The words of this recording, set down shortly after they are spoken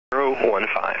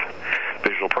1015.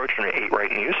 Visual approach runway 8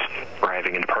 right in use.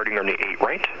 Arriving and departing runway 8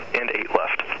 right and 8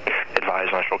 left. Advise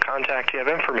initial contact. You have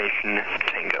information.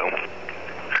 Tango.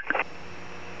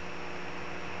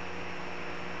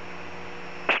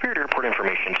 Spirit Airport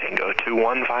information, Tango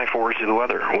 21540 the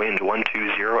weather, wind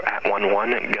 120 at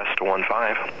 11, gust 15,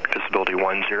 visibility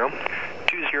 10,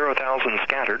 20,000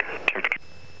 scattered, temperature.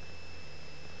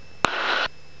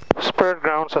 Spirit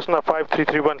ground, Cessna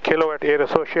 5331 Kilo at Air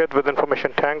Associate with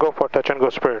information Tango for touch and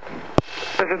go Spirit.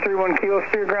 Cessna 31 Kilo,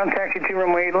 Spirit ground, taxi to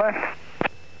runway 8 left.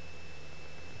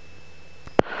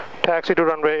 Taxi to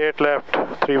runway 8 left,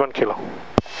 31 Kilo.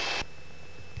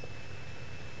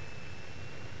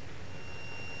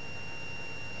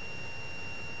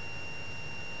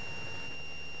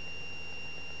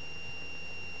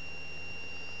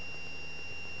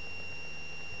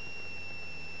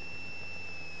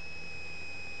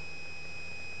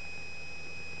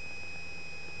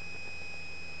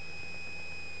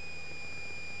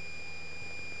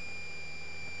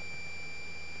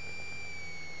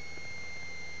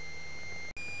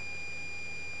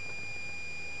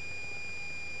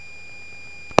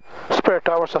 Spirit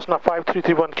Tower, Cessna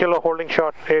 5331 Kilo, holding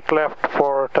short 8 left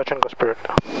for touch and go Spirit.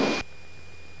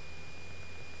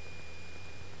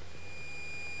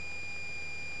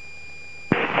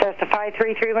 Cessna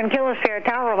 5331 Kilo, Spirit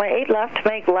Tower, runway 8 left,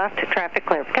 make left, traffic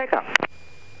clear for takeoff.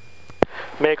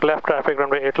 Make left traffic,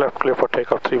 runway 8 left, clear for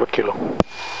takeoff, 31 Kilo.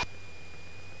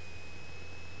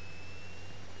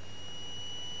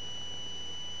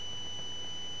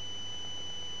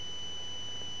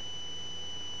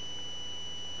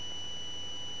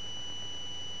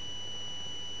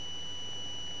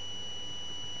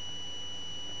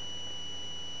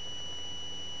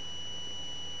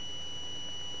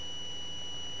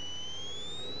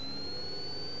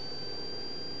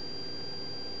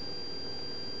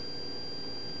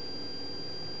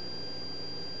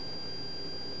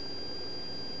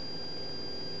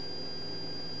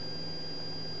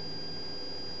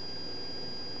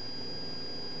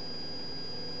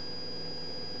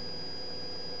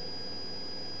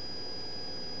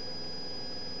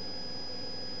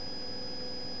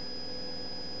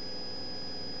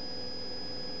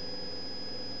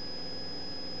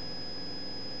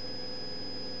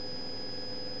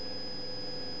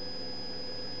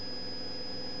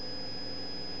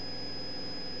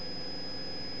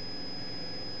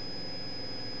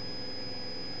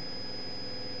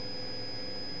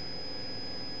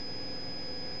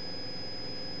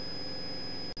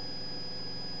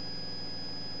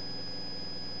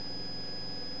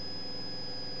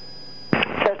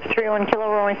 Cessna 31 Kilo,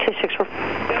 runway 26,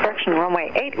 correction,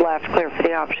 runway 8 left, clear for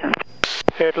the option.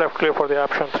 8 left, clear for the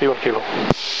option, 31 Kilo.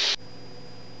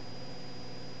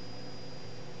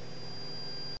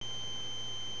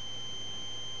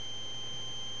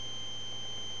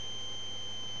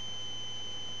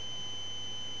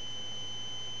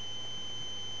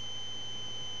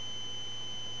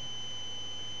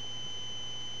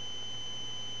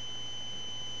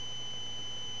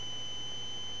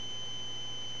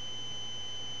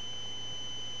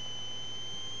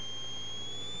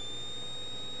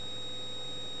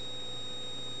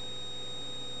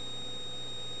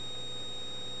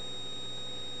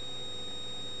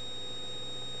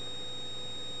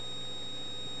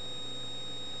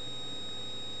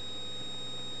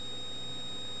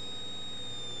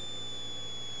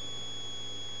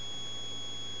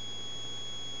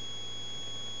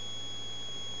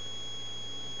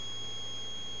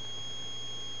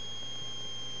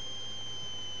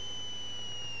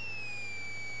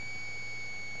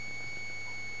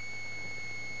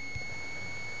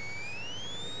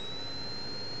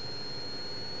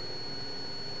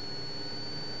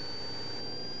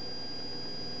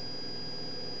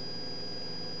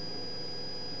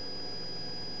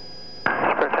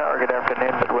 Good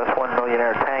afternoon, Midwest 1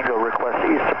 Millionaire Tango, request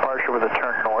east departure with a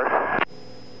turn north.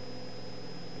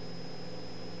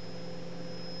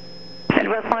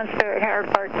 Midwest 1 Spirit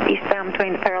Howard Park, eastbound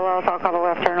between the parallels, I'll call the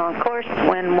left turn on course,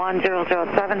 wind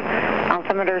 1007,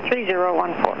 altimeter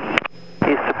 3014.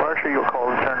 East departure, you'll call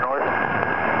the turn north,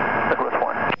 Midwest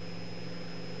 1.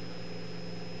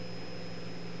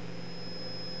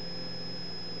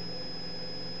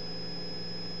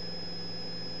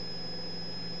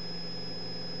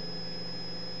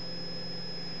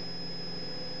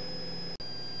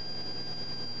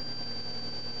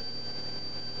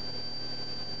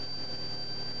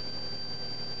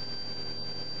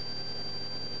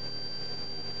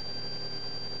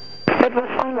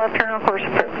 Midwest 1, left turn on course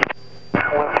approved.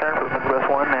 Left turn for Midwest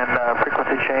 1 and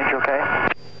frequency change, okay?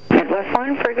 Midwest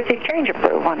 1, frequency change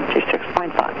approved,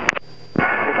 126.5.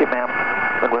 Thank you, ma'am.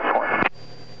 Midwest 1.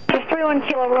 Just 21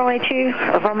 Kilo runway 2,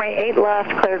 runway 8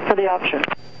 left, cleared for the option.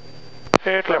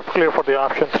 8 left, clear for the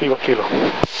option, 31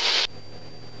 Kilo.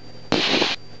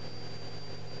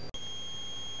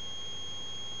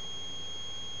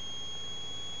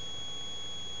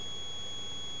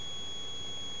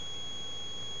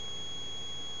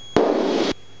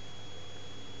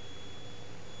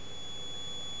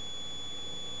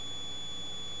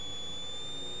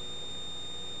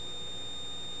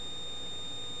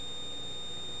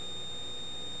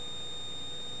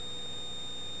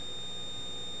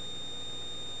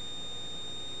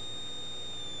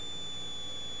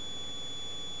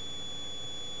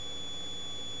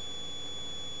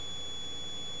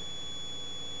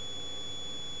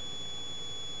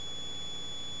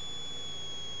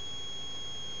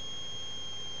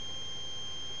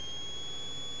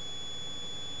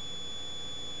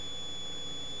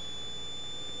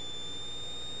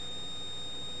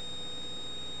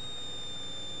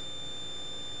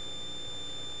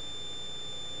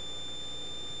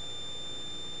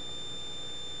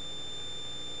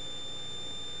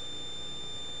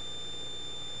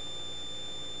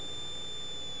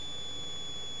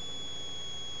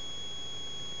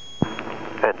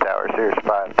 And Tower Series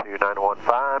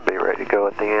 52915, be ready to go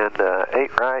at the end,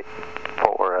 8 right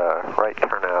for right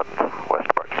turnout west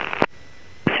departure.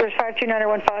 Series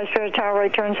 52915, Spirit Tower,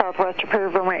 right turn southwest,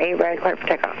 approved, runway 8 right, clear for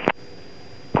takeoff.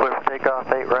 Clear for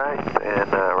takeoff, 8 right,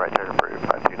 and right turn approved,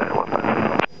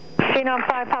 52915. Phenom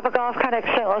 5 Papa Golf, contact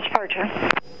St. Louis departure.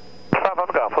 5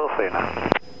 Papa Golf, we'll see you now.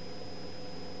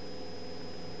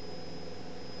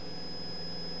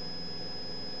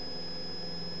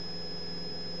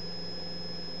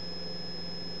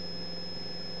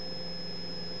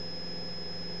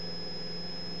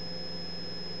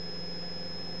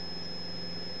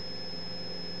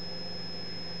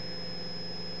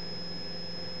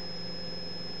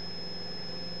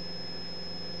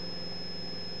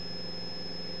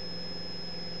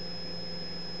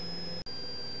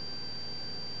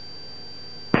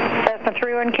 Cessna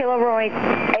 31 Kilo, runway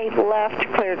 8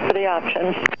 left, cleared for the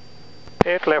option.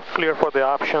 8 left, clear for the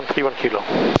option, 31 Kilo.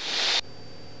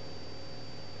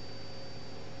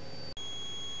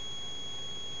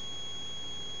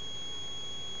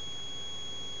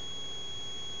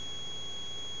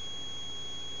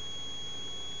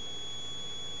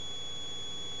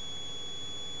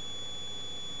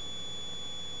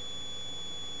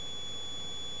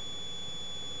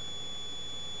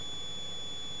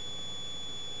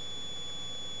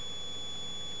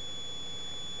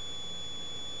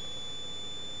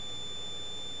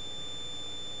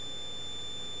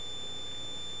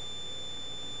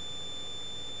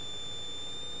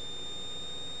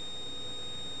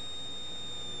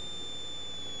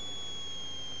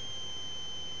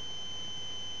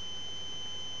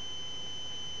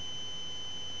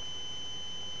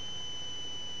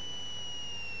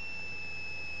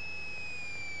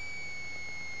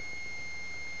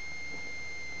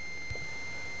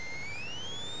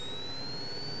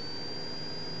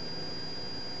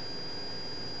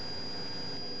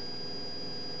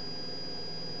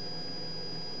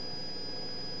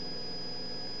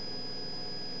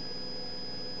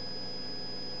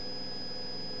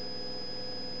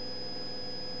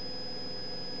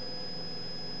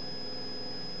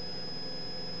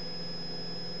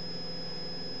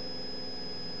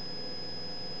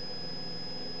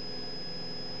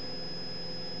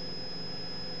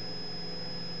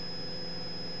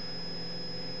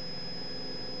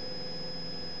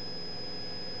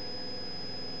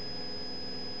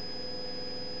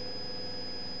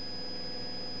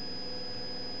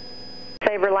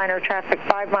 Saberliner traffic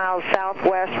 5 miles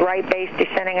southwest, right base,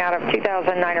 descending out of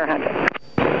 2009 Hunter.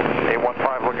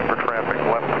 815 looking for traffic,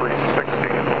 left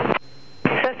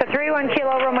 360. Cessna 31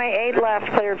 Kilo, runway 8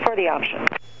 left, cleared for the option.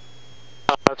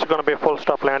 It's going to be a full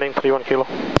stop landing, 31 Kilo.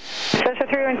 Cessna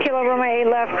 31 Kilo, runway 8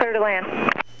 left, clear to land.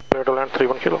 Clear to land,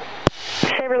 31 Kilo.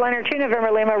 Saberliner 2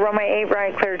 November Lima, runway 8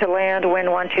 right, clear to land, wind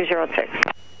 1206.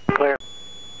 Clear.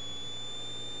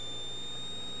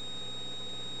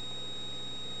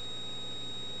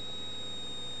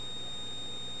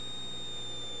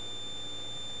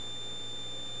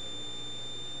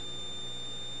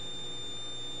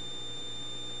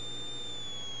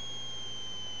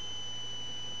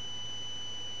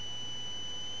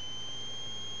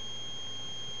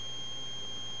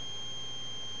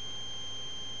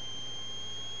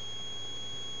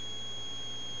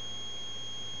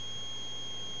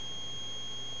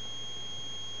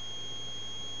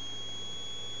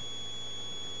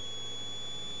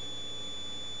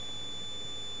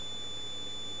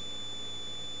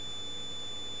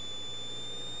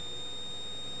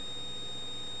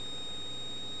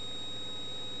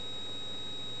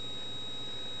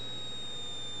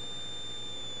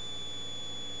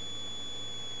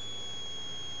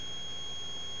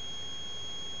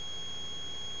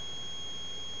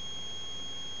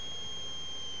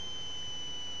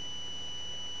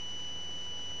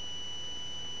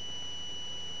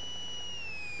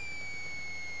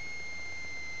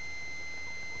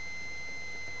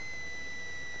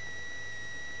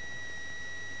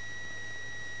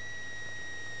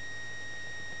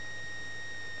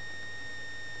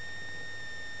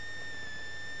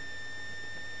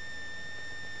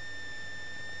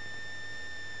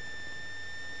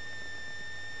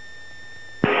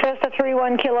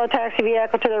 31 kilo, taxi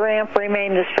vehicle to the ramp,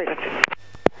 remain this frequency.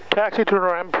 Taxi to the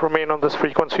ramp, remain on this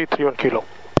frequency, 31 kilo.